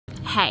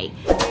hey.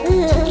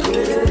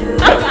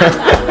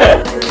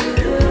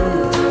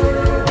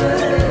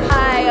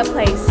 Higher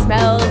place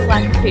smells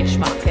like a fish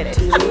market.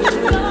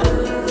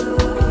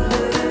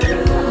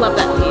 Love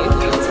that view.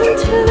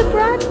 Into the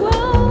bright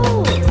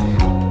world.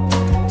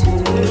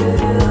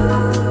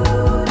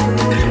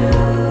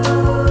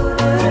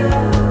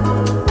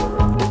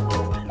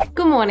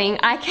 Good morning.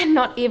 I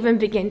cannot even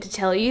begin to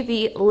tell you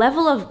the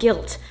level of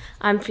guilt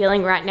I'm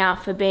feeling right now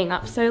for being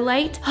up so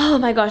late. Oh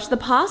my gosh, the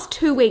past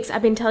 2 weeks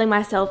I've been telling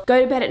myself, go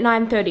to bed at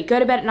 9:30, go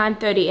to bed at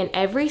 9:30, and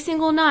every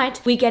single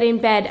night we get in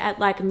bed at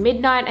like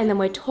midnight and then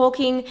we're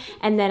talking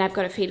and then I've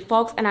got to feed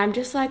Fox and I'm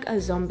just like a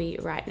zombie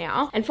right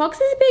now. And Fox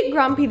is a bit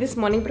grumpy this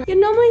morning, but you're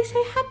normally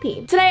so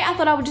happy. Today I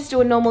thought I would just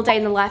do a normal day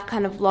in the life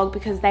kind of vlog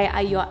because they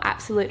are your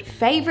absolute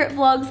favorite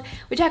vlogs,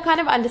 which I kind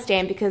of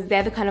understand because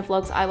they're the kind of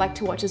vlogs I like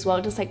to watch as well,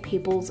 just like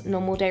people's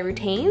normal day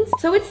routines.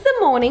 So it's the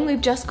morning,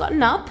 we've just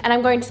gotten up and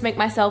I'm going to make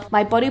myself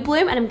my body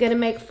bloom and I'm gonna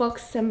make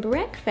Fox some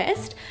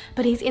breakfast,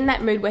 but he's in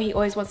that mood where he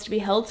always wants to be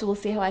held, so we'll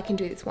see how I can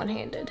do this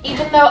one-handed.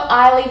 Even though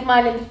I leave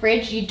mine in the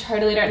fridge, you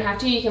totally don't have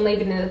to. You can leave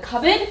it in the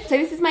cupboard. So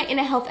this is my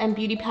Inner Health and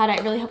Beauty powder.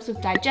 It really helps with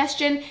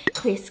digestion,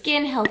 clear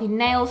skin, healthy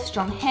nails,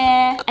 strong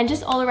hair, and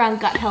just all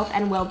around gut health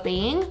and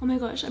well-being. Oh my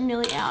gosh, I'm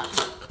nearly out.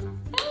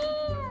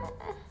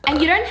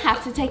 And you don't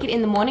have to take it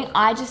in the morning.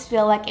 I just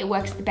feel like it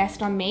works the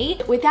best on me.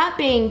 Without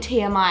being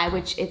TMI,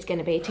 which it's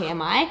gonna be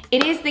TMI,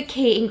 it is the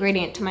key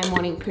ingredient to my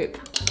morning poop.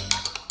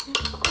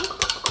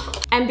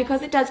 And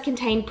because it does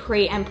contain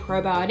pre and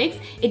probiotics,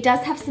 it does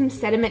have some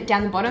sediment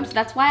down the bottom. So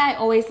that's why I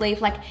always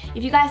leave, like,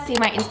 if you guys see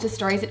my Insta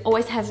stories, it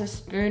always has a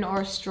spoon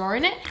or a straw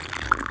in it.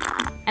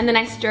 And then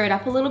I stir it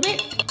up a little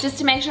bit, just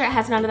to make sure it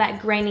has none of that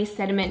grainy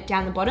sediment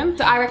down the bottom.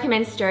 So I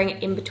recommend stirring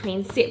it in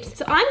between sips.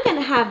 So I'm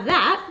gonna have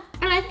that.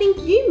 And I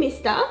think you,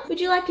 mister, would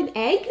you like an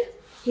egg?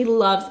 He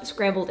loves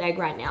scrambled egg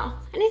right now.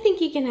 I don't think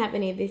you can have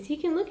any of this. You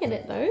can look at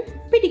it though.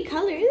 Pretty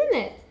color, isn't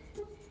it?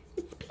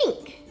 It's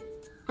pink.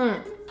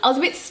 I was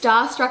a bit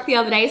starstruck the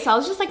other day, so I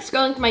was just like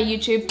scrolling through my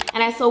YouTube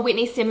and I saw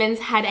Whitney Simmons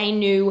had a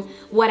new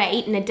What I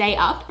Eat in a Day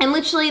up. And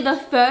literally the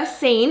first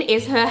scene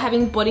is her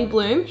having body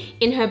bloom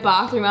in her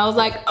bathroom. I was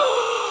like,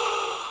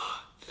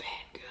 oh,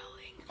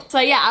 fangirling. So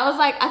yeah,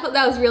 I thought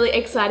that was really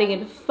exciting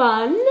and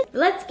fun.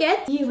 Let's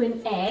get you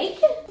an egg.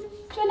 Do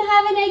you wanna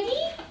have an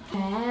eggie?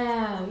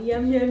 Wow,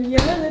 yum, yum,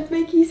 yum. Let's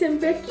make you some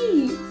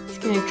Becky. Just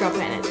gonna drop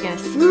it and it's gonna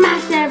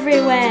smash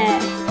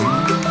everywhere.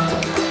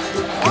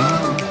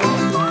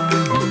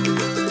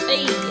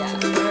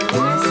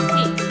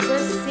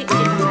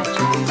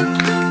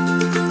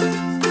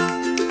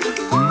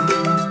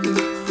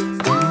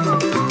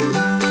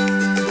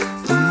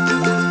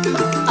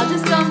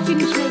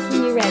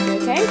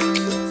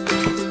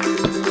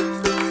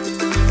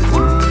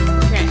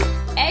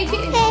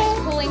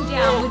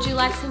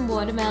 Like some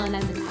watermelon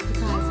as an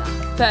appetizer.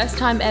 First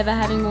time ever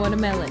having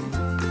watermelon. Is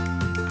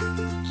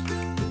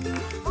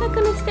that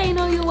gonna stain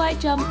all your white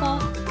jumper?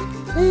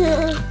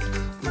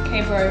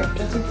 Okay bro,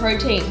 just some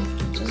protein.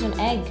 Just an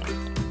egg.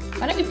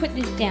 Why don't we put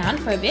this down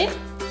for a bit?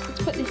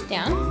 Let's put this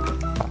down.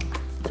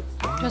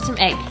 Just some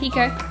egg. Here you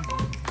go.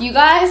 You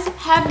guys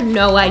have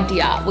no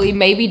idea, well you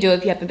maybe do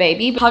if you have a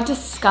baby, how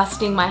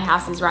disgusting my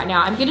house is right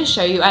now. I'm gonna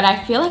show you, and I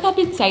feel like I've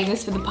been saying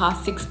this for the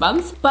past 6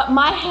 months, but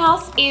my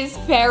house is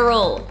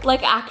feral,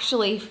 like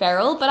actually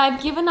feral, but I've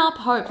given up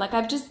hope, like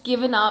I've just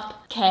given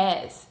up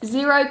cares.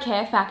 Zero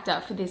care factor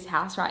for this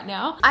house right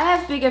now. I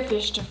have bigger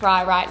fish to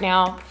fry right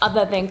now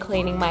other than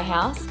cleaning my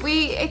house.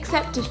 We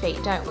accept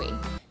defeat, don't we?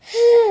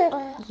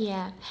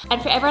 Yeah.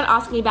 And for everyone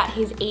asking about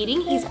his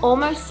eating, he's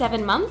almost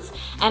 7 months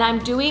and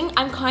I'm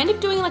kind of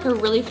doing like a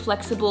really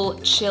flexible,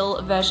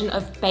 chill version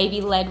of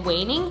baby-led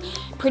weaning.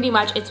 Pretty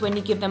much it's when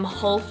you give them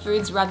whole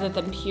foods rather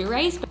than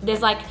purees. But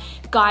there's like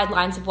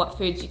guidelines of what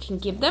foods you can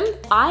give them.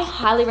 I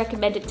highly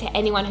recommend it to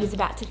anyone who's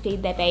about to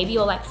feed their baby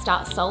or like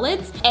start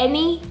solids.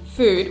 Any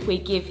food we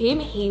give him,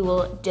 he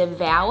will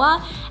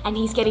devour, and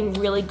he's getting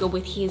really good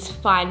with his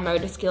fine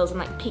motor skills and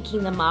like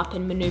picking them up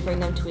and maneuvering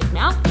them to his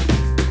mouth.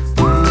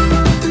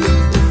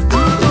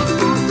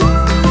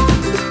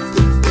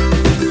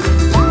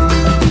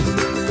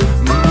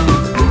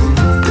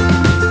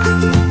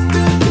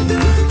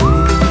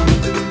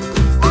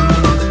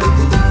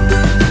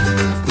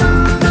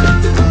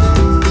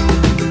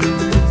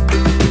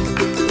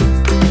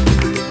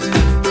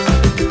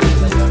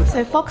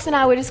 Fox and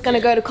I were just gonna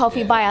go to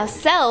coffee by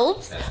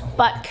ourselves,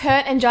 but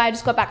Kurt and Jai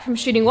just got back from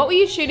shooting. What were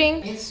you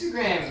shooting?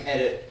 Instagram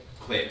edit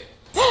clip.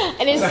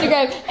 An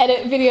Instagram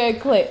edit video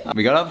clip.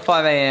 We got up at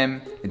 5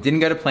 AM, it didn't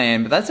go to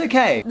plan, but that's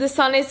okay. The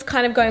sun is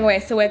kind of going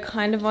away, so we're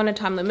kind of on a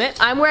time limit.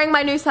 I'm wearing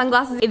my new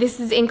sunglasses. This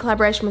is in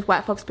collaboration with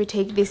Whitefox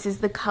Boutique. This is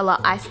the color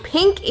Ice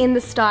Pink in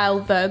the style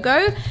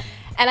Virgo.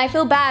 And I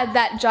feel bad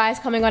that Jai's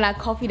coming on our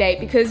coffee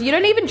date because you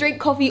don't even drink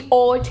coffee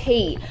or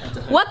tea.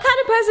 What kind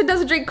of person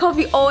doesn't drink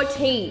coffee or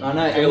tea? I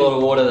know, I drink a lot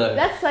of water though.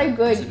 That's so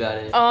good. That's about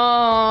it.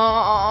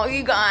 Oh,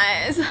 you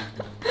guys.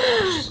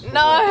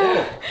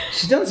 No.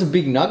 She's done some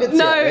big nuggets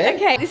No, out there.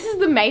 okay, this is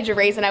the major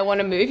reason I want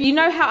to move. You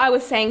know how I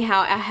was saying how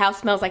our house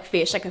smells like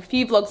fish? Like a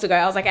few vlogs ago,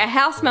 I was like, our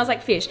house smells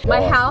like fish.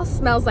 My house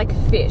smells like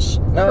fish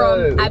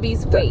from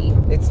Abby's wee.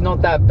 It's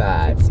not that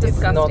bad. It's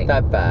disgusting. It's not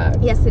that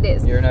bad. Yes, it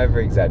is. You're an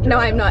over-exaggerator. No,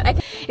 I'm not.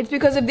 Okay. It's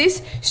because of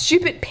this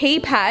stupid pee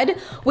pad.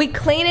 We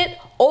clean it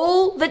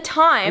all the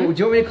time. Well, do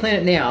you want me to clean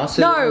it now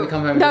so that when we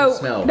come home it doesn't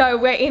smell? No,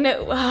 we're in it.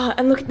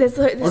 And look, there's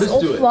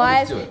all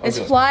flies. There's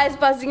flies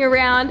buzzing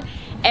around.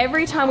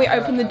 Every time we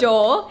open the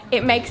door,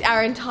 it makes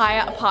our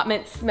entire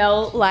apartment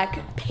smell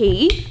like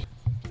pee.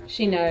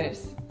 She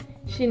knows.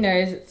 She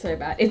knows it's so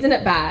bad. Isn't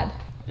it bad?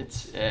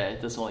 It's, it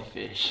does smell like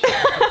fish.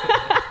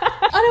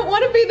 I don't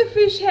want to be the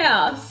fish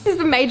house. This is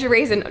the major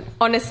reason,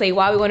 honestly,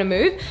 why we want to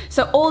move.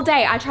 So all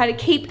day I try to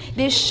keep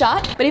this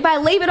shut, but if I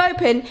leave it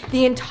open,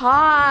 the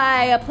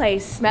entire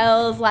place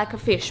smells like a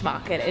fish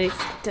market. It is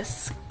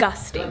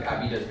disgusting. I think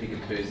Abby does bigger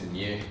poos than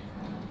you.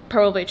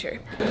 Probably true.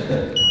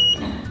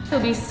 She'll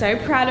be so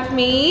proud of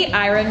me.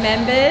 I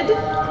remembered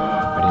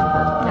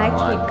my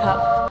kid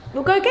cup.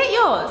 We'll go get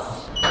yours.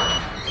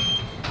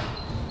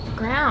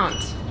 Ground.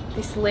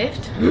 This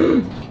lift.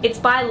 It's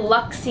by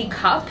Luxy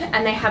Cup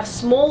and they have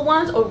small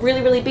ones or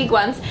really, really big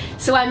ones.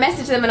 So I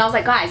messaged them and I was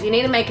like, guys, you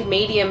need to make a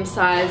medium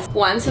size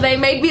one. So they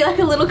made me like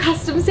a little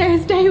custom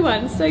Sarah's Day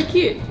one. So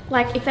cute.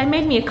 Like if they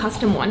made me a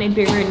custom one, it'd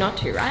be rude not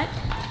to, right?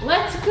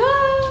 Let's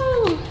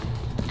go.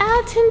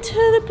 Out into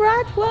the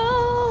bright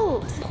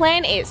world.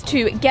 Plan is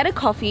to get a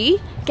coffee,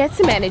 get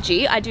some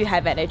energy. I do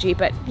have energy,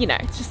 but you know,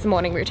 it's just the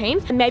morning routine.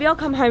 And maybe I'll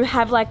come home,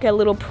 have like a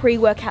little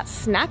pre-workout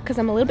snack because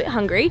I'm a little bit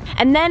hungry.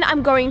 And then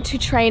I'm going to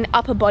train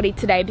upper body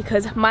today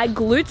because my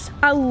glutes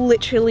are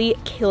literally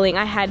killing.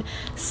 I had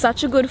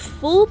such a good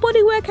full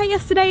body workout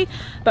yesterday,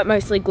 but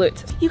mostly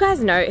glutes. You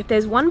guys know if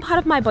there's one part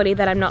of my body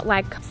that I'm not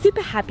like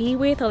super happy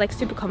with or like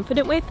super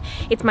confident with,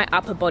 it's my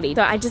upper body.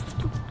 So I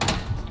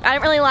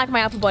don't really like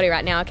my upper body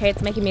right now, okay?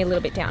 It's making me a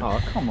little bit down.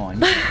 Oh, come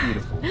on, you're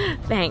beautiful.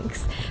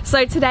 Thanks.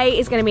 So today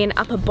is gonna be an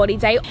upper body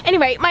day.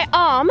 Anyway, my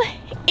arm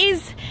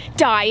is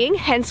dying,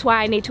 hence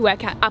why I need to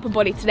work out upper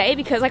body today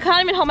because I can't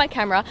even hold my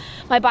camera.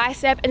 My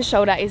bicep and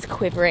shoulder is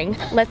quivering.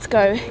 Let's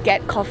go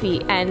get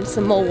coffee and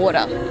some more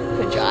water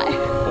for Jai.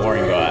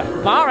 Boring guy.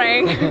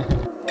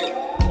 Boring.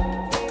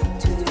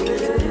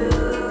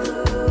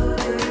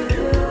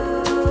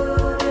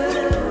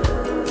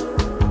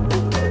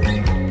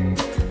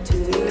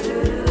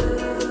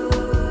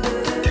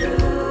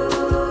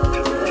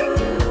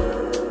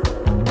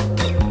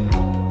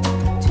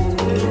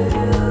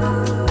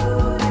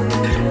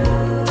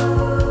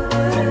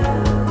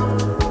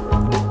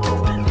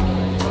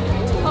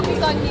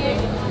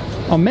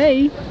 On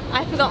me?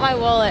 I forgot my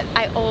wallet.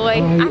 I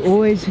you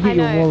always forget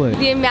your wallet.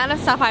 The amount of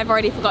stuff I've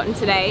already forgotten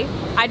today.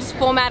 I just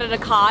formatted a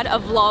card, a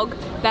vlog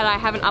that I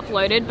haven't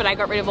uploaded, but I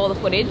got rid of all the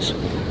footage.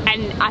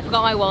 And I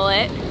forgot my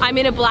wallet. I'm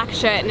in a black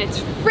shirt and it's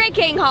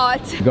freaking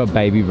hot. You got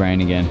baby brain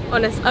again.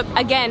 Honest,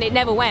 again, it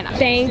never went.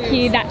 Thank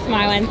you, that's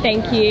my one,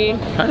 thank you.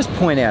 Can I just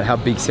point out how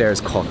big Sarah's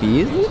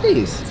coffee is? Look at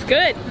this. It's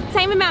good.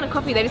 Same amount of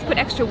coffee, they just put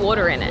extra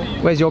water in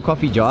it. Where's your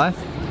coffee, Jai?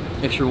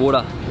 Extra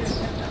water.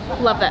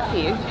 Love that for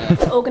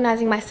you.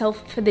 Organizing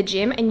myself for the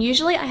gym, and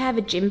usually I have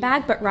a gym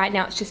bag, but right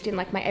now it's just in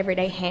like my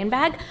everyday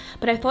handbag.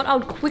 But I thought I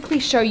would quickly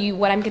show you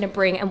what I'm gonna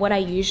bring and what I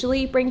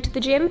usually bring to the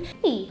gym.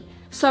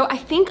 So I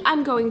think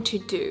I'm going to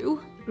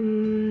do,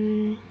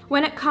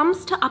 when it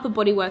comes to upper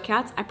body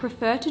workouts, I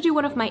prefer to do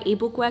one of my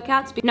ebook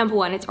workouts. Number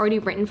one, it's already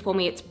written for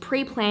me, it's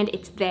pre-planned,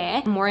 it's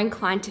there. I'm more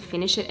inclined to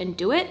finish it and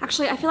do it.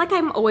 Actually, I feel like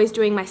I'm always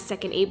doing my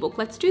second ebook.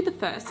 Let's do the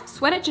first.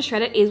 Sweat It to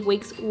Shred It is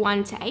weeks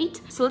 1 to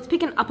 8. So let's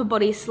pick an upper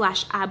body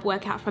 / ab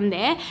workout from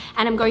there.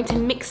 And I'm going to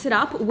mix it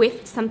up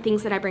with some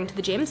things that I bring to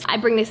the gym. So I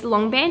bring this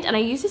long band and I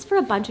use this for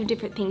a bunch of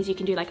different things. You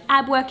can do like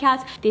ab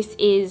workouts. This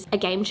is a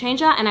game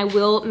changer and I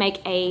will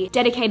make a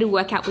dedicated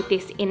workout with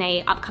this in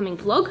a upcoming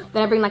vlog.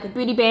 Then I bring like a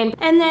booty band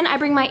and then I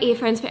bring my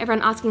earphones for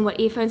everyone asking what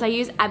earphones I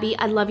use. Abby,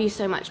 I love you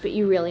so much, but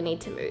you really need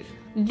to move.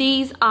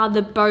 These are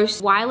the Bose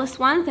wireless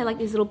ones. They're like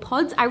these little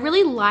pods. I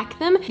really like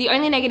them. The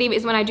only negative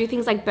is when I do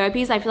things like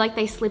burpees, I feel like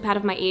they slip out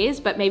of my ears,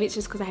 but maybe it's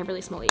just because I have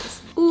really small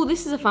ears. Ooh,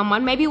 this is a fun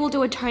one. Maybe we'll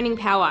do a toning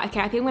power. Okay,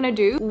 I think I'm gonna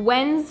do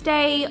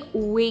Wednesday,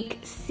 week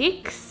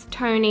 6.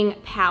 Toning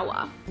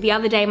power. The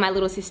other day my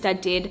little sister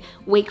did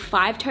week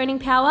 5 toning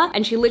power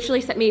and she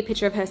literally sent me a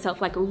picture of herself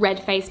like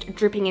red-faced,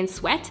 dripping in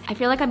sweat. I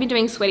feel like I've been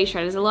doing sweaty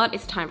shredders a lot.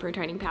 It's time for a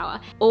toning power.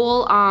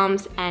 All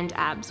arms and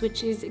abs,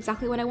 which is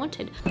exactly what I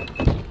wanted.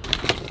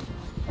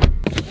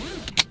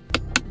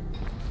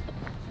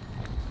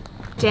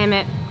 Damn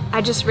it,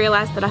 I just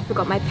realized that I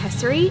forgot my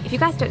pessary. If you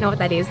guys don't know what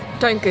that is,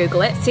 don't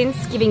Google it.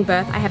 Since giving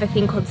birth, I have a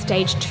thing called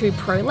stage 2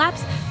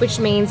 prolapse, which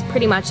means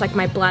pretty much like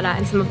my bladder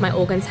and some of my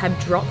organs have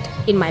dropped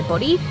in my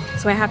body.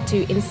 So I have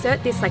to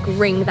insert this like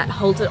ring that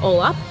holds it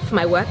all up for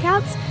my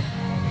workouts.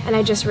 And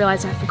I just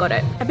realized I forgot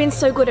it. I've been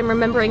so good in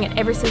remembering it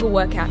every single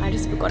workout and I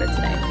just forgot it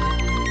today.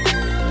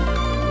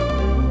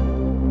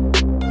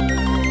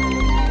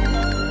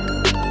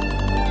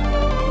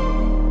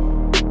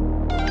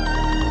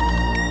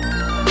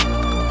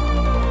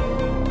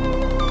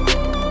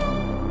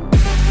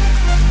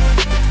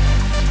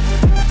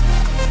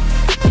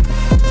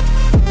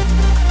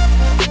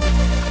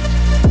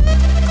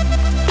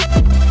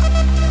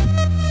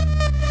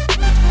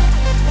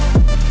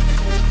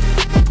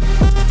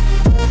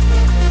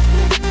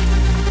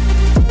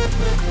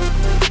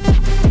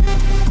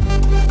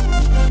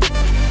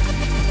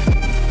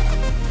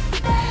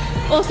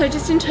 So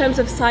just in terms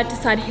of side to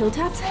side heel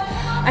taps,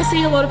 I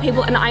see a lot of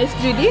people, and I used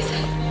to do this,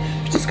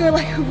 just go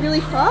like really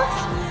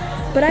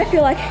fast, but I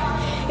feel like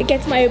it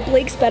gets my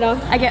obliques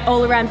better. I get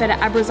all around better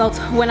ab results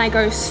when I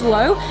go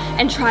slow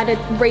and try to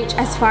reach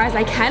as far as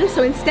I can.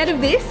 So instead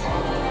of this,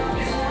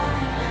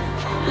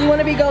 you want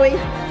to be going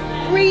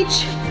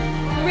reach,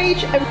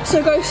 reach.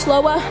 So go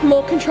slower,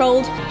 more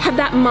controlled, have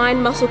that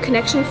mind muscle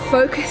connection,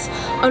 focus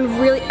on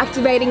really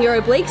activating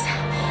your obliques,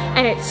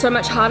 and it's so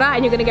much harder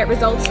and you're going to get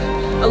results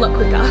a lot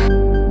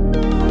quicker.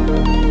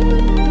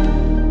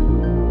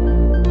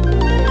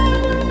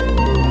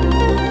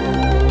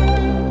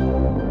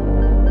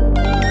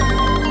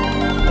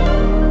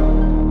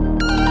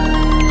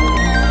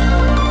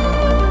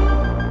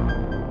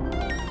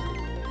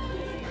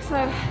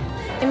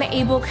 In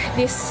the ebook,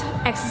 this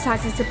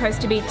exercise is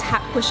supposed to be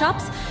tap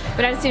push-ups,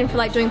 but I just didn't feel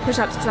like doing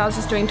push-ups because I was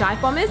just doing dive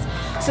bombers.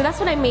 So that's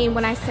what I mean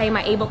when I say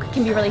my ebook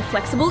can be really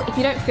flexible. If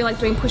you don't feel like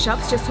doing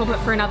push-ups, just swap it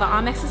for another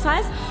arm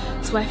exercise.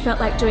 So I felt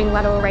like doing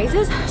lateral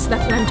raises, so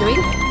that's what I'm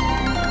doing.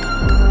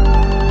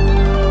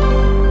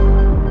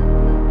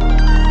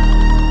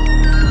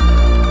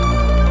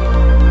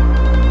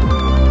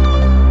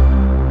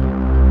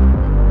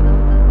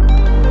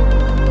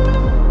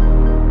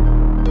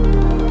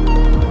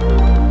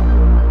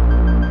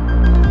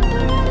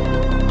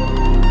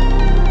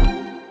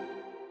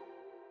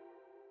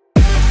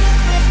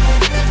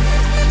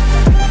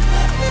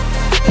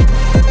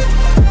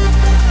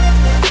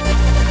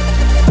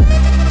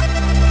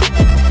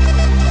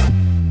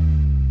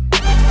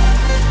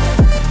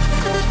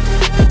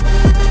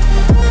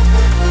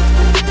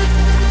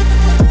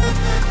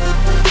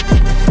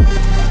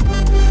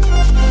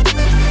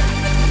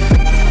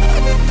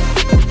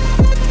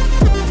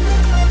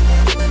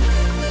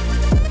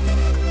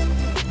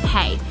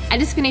 I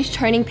just finished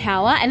toning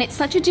power, and it's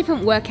such a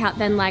different workout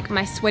than like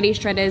my sweaty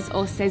shredders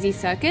or sezzy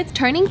circuits.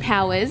 Toning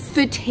powers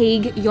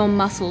fatigue your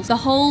muscles. The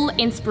whole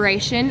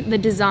inspiration, the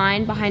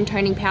design behind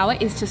toning power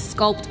is to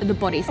sculpt the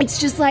body. It's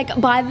just like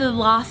by the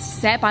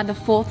last set, by the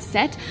 4th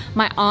set,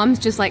 my arms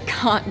just like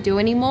can't do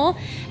anymore.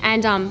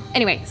 And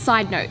anyway,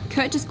 side note,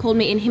 Kurt just called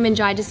me and him and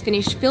Jai just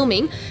finished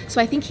filming,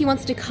 so I think he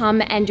wants to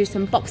come and do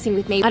some boxing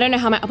with me. I don't know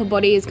how my upper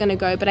body is gonna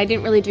go, but I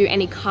didn't really do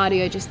any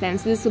cardio just then,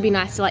 so this will be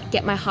nice to like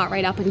get my heart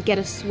rate up and get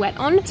a sweat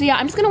on. So yeah,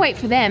 I'm just gonna wait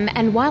for them,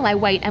 and while I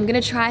wait, I'm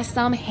gonna try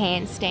some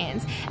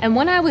handstands. And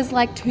when I was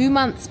like 2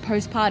 months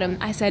postpartum,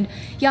 I said,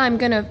 yeah, I'm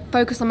gonna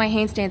focus on my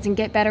handstands and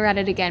get better at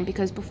it again,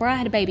 because before I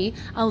had a baby,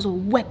 I was a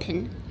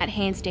weapon at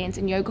handstands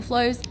and yoga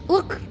flows.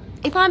 Look,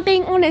 if I'm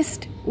being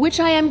honest, which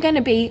I am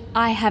gonna be,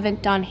 I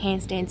haven't done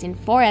handstands in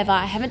forever.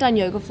 I haven't done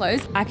yoga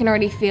flows. I can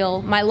already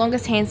feel my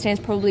longest handstand's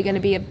probably gonna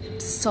be a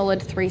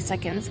solid 3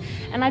 seconds,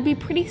 and I'd be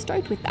pretty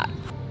stoked with that.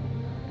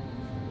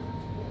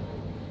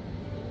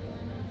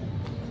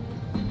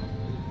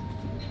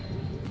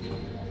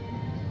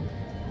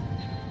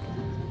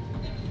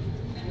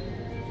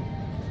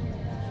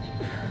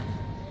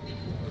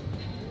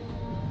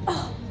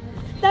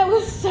 That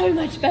was so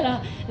much better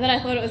than I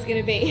thought it was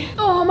gonna be.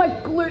 Oh, my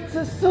glutes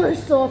are so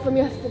sore from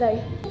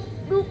yesterday.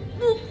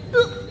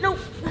 No.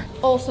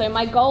 Also,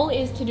 my goal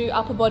is to do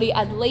upper body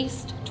at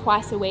least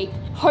twice a week.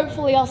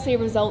 Hopefully I'll see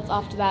results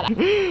after that.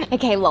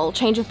 Okay, lol,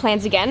 change of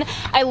plans again.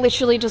 I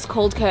literally just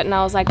called Kurt and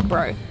I was like,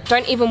 bro,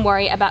 don't even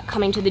worry about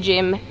coming to the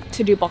gym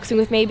to do boxing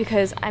with me,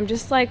 because I'm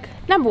just like,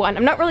 number one,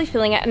 I'm not really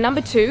feeling it, and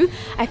number two,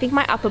 I think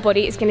my upper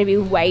body is gonna be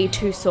way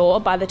too sore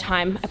by the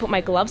time I put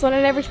my gloves on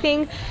and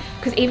everything,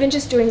 because even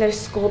just doing those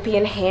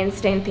scorpion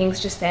handstand things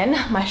just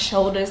then, my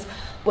shoulders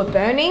were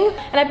burning,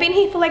 and I've been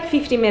here for like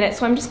 50 minutes,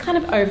 so I'm just kind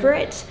of over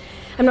it.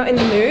 I'm not in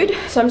the mood,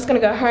 so I'm just gonna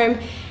go home,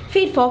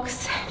 feed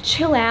Fox,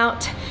 chill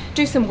out,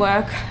 do some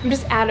work. I'm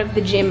just out of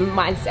the gym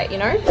mindset, you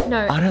know?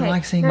 No, I don't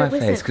like seeing my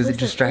face because it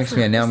distracts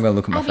me, and now I'm going to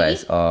look at my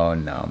face. Oh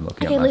no, I'm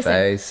looking at my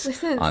face.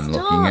 I'm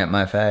looking at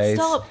my face.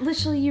 Stop,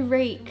 literally, you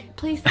reek.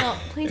 Please stop,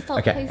 please stop,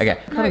 okay, please. Okay,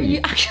 No,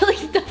 you actually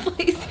stop,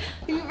 please.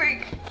 You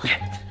reek.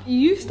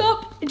 You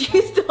stop, and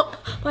you stop.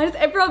 Why does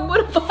everyone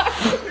want to fuck?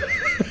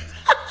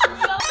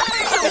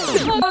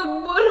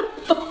 Everyone want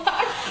to fuck.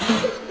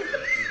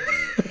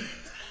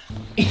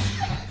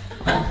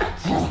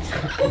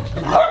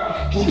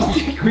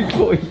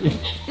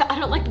 I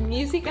don't like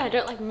music, I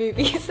don't like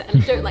movies,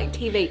 and I don't like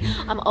TV.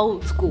 I'm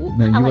old school.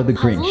 No, you like are the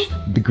puzzles.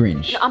 Grinch. The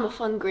Grinch. No, I'm a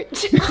fun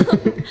Grinch.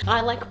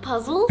 I like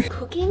puzzles,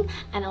 cooking,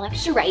 and I like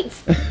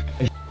charades.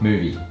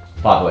 Movie.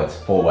 5 words,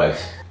 4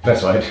 words.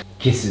 First word,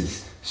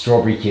 kisses.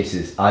 Strawberry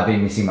kisses. I've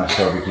been missing my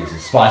strawberry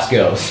kisses. Spice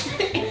Girls.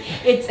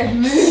 It's a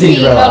movie,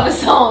 Cinderella. not a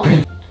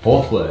song.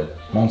 4th word,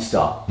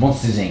 monster.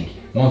 Monsters Inc.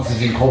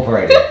 Monsters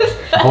Incorporated.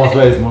 4th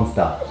word is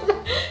monster.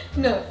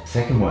 No.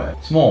 2nd word,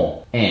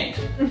 small. Ant.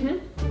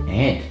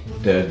 Ant.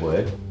 3rd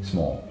word,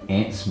 small.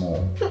 Ant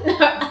small.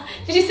 No.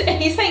 Did you say,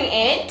 are you saying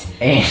ant?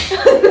 Ant.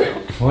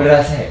 What did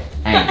I say?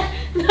 Ant.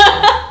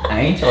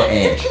 Ain't or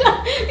ant?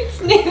 No,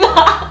 it's neither.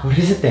 What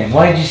is it then?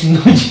 Why did you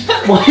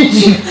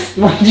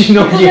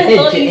nod your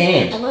head to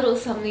ant? A little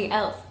something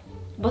else.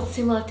 What's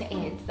similar to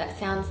ants? That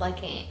sounds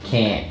like ant.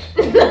 Can't.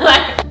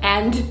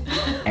 And.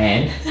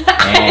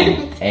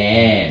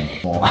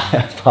 More.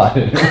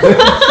 Pardon.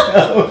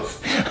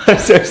 I'm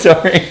so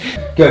sorry.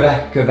 Go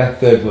back,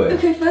 third word.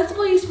 Okay, first of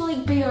all, you smell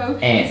like BO.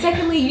 And.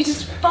 Secondly, you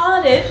just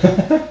farted.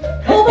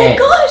 Oh my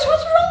gosh,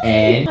 what's wrong with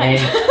you? And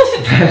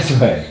first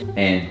word.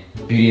 And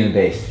Beauty and the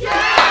Beast. Yeah!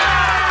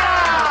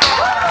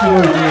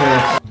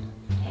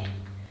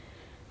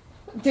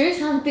 Do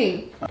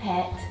something.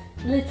 Pet,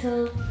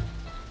 little,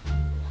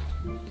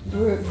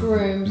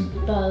 grooms,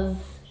 buzz,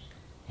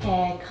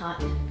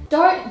 haircut.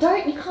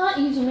 Don't, you can't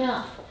use your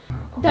mouth.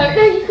 No,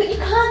 you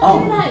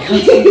can't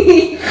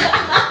do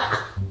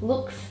that.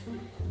 Looks,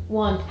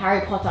 wand,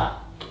 Harry Potter.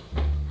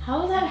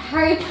 How is that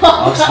Harry Potter?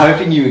 I was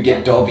hoping you would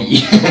get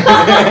Dobby.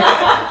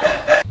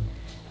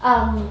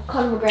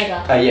 Conor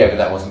McGregor. Oh yeah, but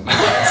that wasn't.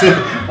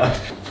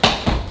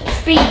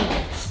 Speed,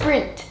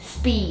 sprint,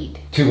 speed.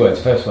 2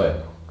 words, first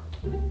word.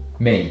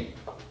 Me.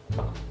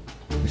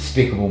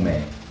 Despicable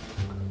me.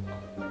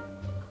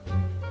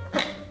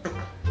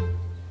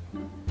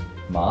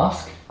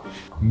 Mask.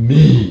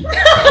 Me.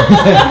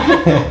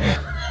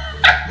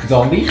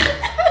 Zombie.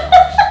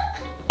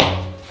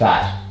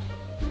 Fat.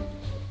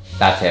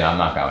 That's it, I'm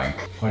not going.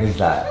 What is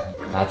that?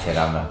 That's it,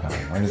 I'm not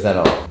going. What is that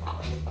all?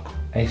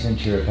 Ace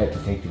Ventura, Pet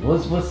Detective.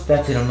 What's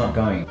that's it, I'm not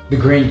going. The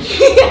Grinch.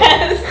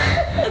 Yes.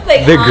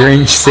 Like, the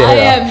Grinch,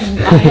 Sarah.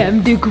 I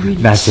am the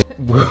Grinch. That's it.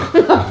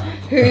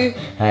 Who?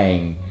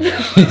 Hang.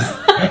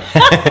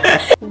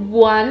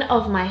 One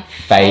of my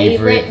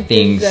favorite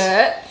things.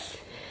 Desserts.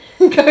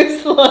 Go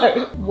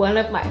slow. One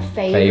of my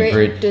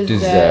favorite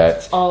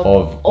desserts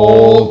of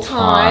all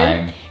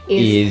time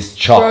is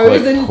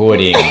chocolate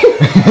pudding.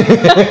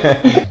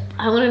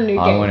 I want a new game.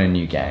 I want a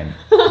new game.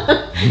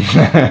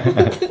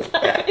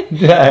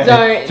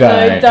 Don't.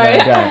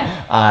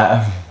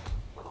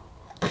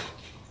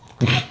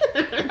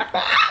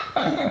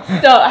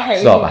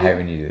 Stop, I hate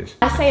when you do this.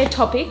 I say a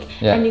topic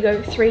and you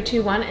go 3,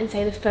 2, 1 and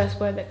say the first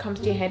word that comes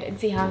to your head and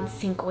see how in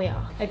sync we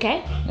are.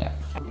 Okay? Yeah.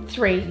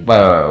 3. Wait,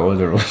 what was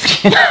the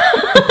rules?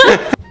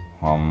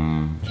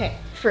 Okay,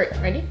 fruit.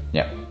 Ready?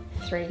 Yep.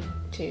 3,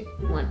 2,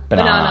 1.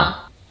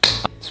 Banana.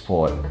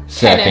 Sport. Tennis.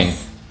 Surfing.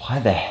 Why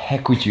the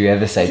heck would you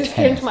ever say Just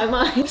came tennis? to my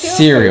mind.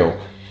 Cereal.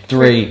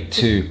 3,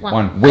 2,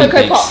 1.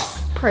 Cocoa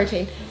Pops.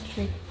 Protein.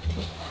 3, 2,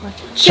 1.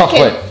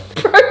 Chocolate.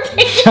 Chicken.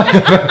 Protein.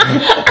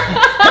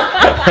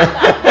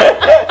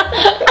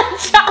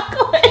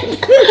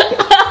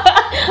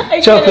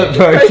 Chocolate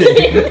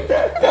protein.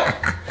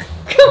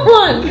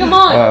 Come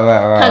on.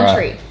 Right.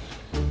 Country.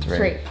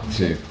 3,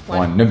 2,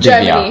 1.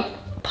 Germany. Namibia.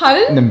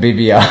 Pardon?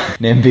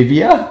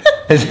 Namibia?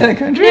 Is that a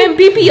country?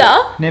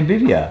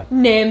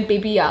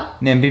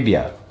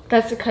 Namibia.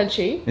 That's a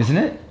country. Isn't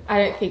it?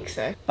 I don't think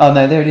so. Oh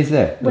no, there it is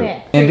there.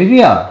 Where?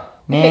 Namibia.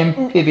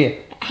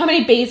 How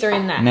many B's are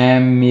in that?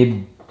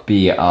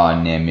 Namibia.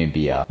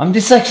 I'm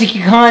dyslexic,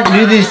 you can't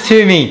do this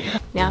to me.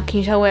 Now, can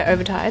you tell we're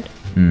overtired?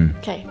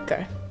 Okay,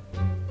 go.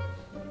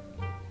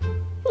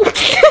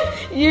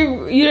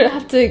 You don't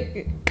have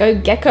to go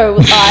gecko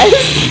with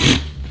eyes.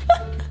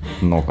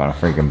 I'm not gonna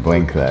freaking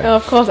blink though. Oh,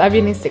 of course,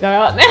 Abby needs to go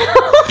out now.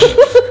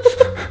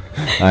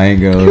 I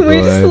ain't gonna Can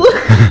we just look?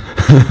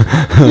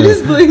 You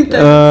just blinked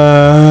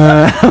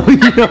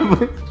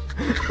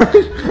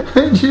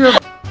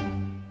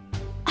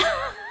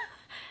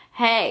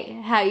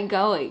Hey, how you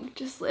going?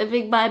 Just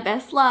living my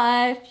best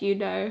life, you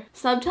know.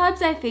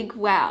 Sometimes I think,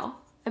 wow,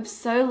 I'm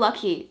so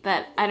lucky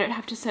that I don't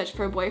have to search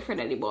for a boyfriend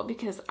anymore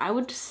because I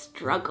would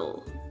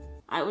struggle.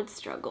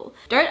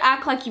 Don't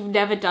act like you've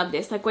never done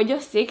this. Like when you're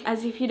sick,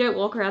 as if you don't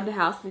walk around the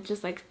house with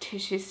just like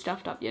tissue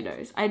stuffed up your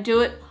nose. I do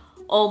it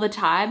all the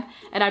time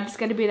and I'm just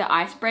gonna be the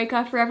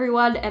icebreaker for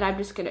everyone and I'm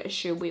just gonna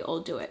assume we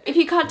all do it. If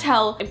you can't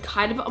tell, I'm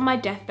kind of on my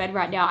deathbed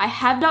right now. I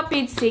have not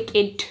been sick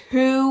in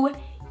 2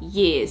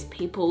 years,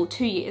 people,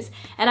 2 years.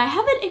 And I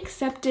haven't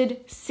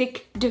accepted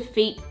sick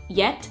defeat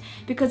yet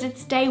because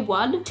it's day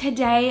 1.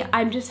 Today,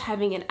 I'm just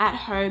having an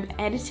at-home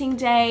editing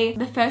day.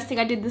 The first thing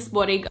I did this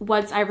morning,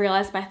 once I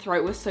realized my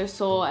throat was so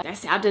sore, I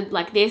sounded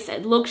like this,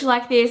 it looked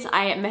like this,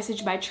 I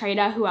messaged my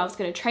trainer who I was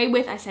gonna train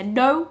with. I said,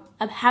 no,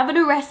 I'm having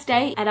a rest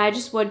day and I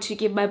just want to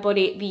give my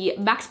body the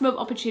maximum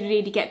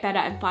opportunity to get better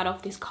and fight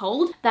off this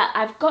cold. That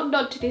I've gotten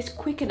onto this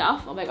quick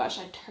enough. Oh my gosh,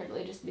 I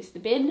totally just missed the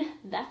bin.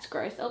 That's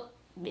gross. Oh,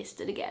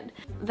 missed it again.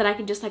 That I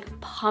can just like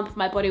pump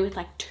my body with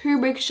like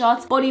turmeric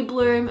shots, body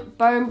bloom,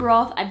 bone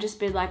broth. I've just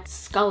been like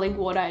sculling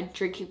water and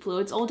drinking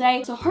fluids all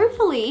day. So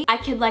hopefully I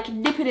can like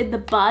nip it in the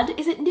bud.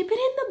 Is it nip it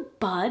in the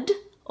bud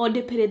or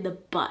nip it in the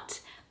butt?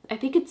 I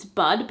think it's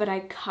bud, but I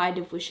kind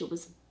of wish it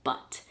was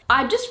butt.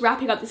 I'm just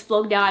wrapping up this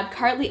vlog now. I'm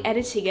currently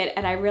editing it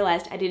and I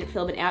realized I didn't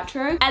film an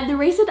outro. And the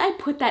reason I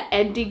put that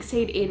ending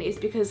scene in is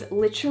because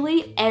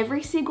literally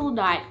every single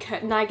night,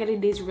 Kurt and I get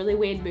in these really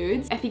weird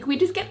moods. I think we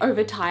just get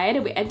overtired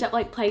and we end up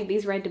like playing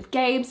these random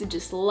games and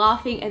just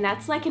laughing, and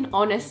that's like an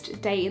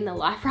honest day in the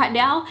life right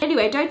now.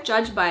 Anyway, don't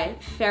judge my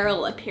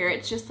feral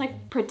appearance, just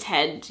like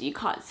pretend you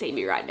can't see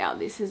me right now.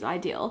 This is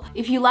ideal.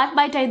 If you like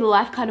my day in the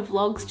life kind of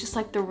vlogs, just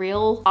like the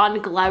real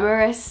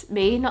unglamorous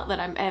me, not that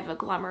I'm ever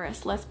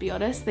glamorous, let's be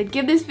honest, then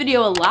give this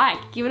video a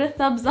like, give it a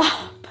thumbs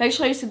up. Make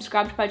sure you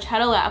subscribe to my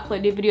channel. I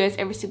upload new videos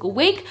every single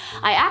week.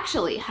 I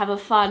actually have a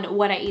fun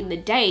what I eat in the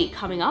day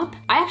coming up.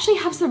 I actually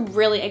have some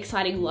really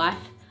exciting life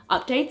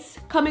updates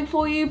coming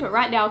for you, but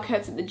right now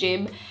Kurt's at the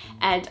gym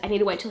and I need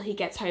to wait till he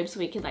gets home so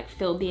we can like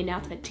film the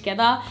announcement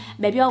together.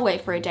 Maybe I'll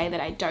wait for a day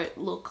that I don't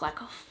look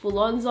like a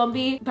full-on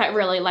zombie, but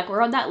really like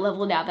we're on that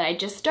level now that I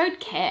just don't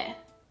care.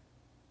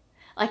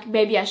 Like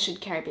maybe I should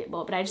care a bit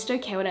more, but I just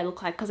don't care what I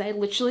look like because I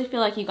literally feel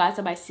like you guys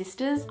are my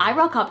sisters. I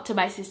rock up to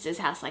my sister's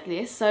house like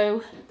this,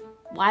 so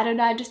why don't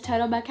I just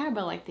turn on my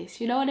camera like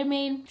this? You know what I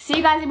mean? See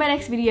you guys in my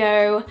next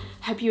video.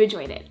 Hope you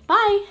enjoyed it.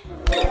 Bye.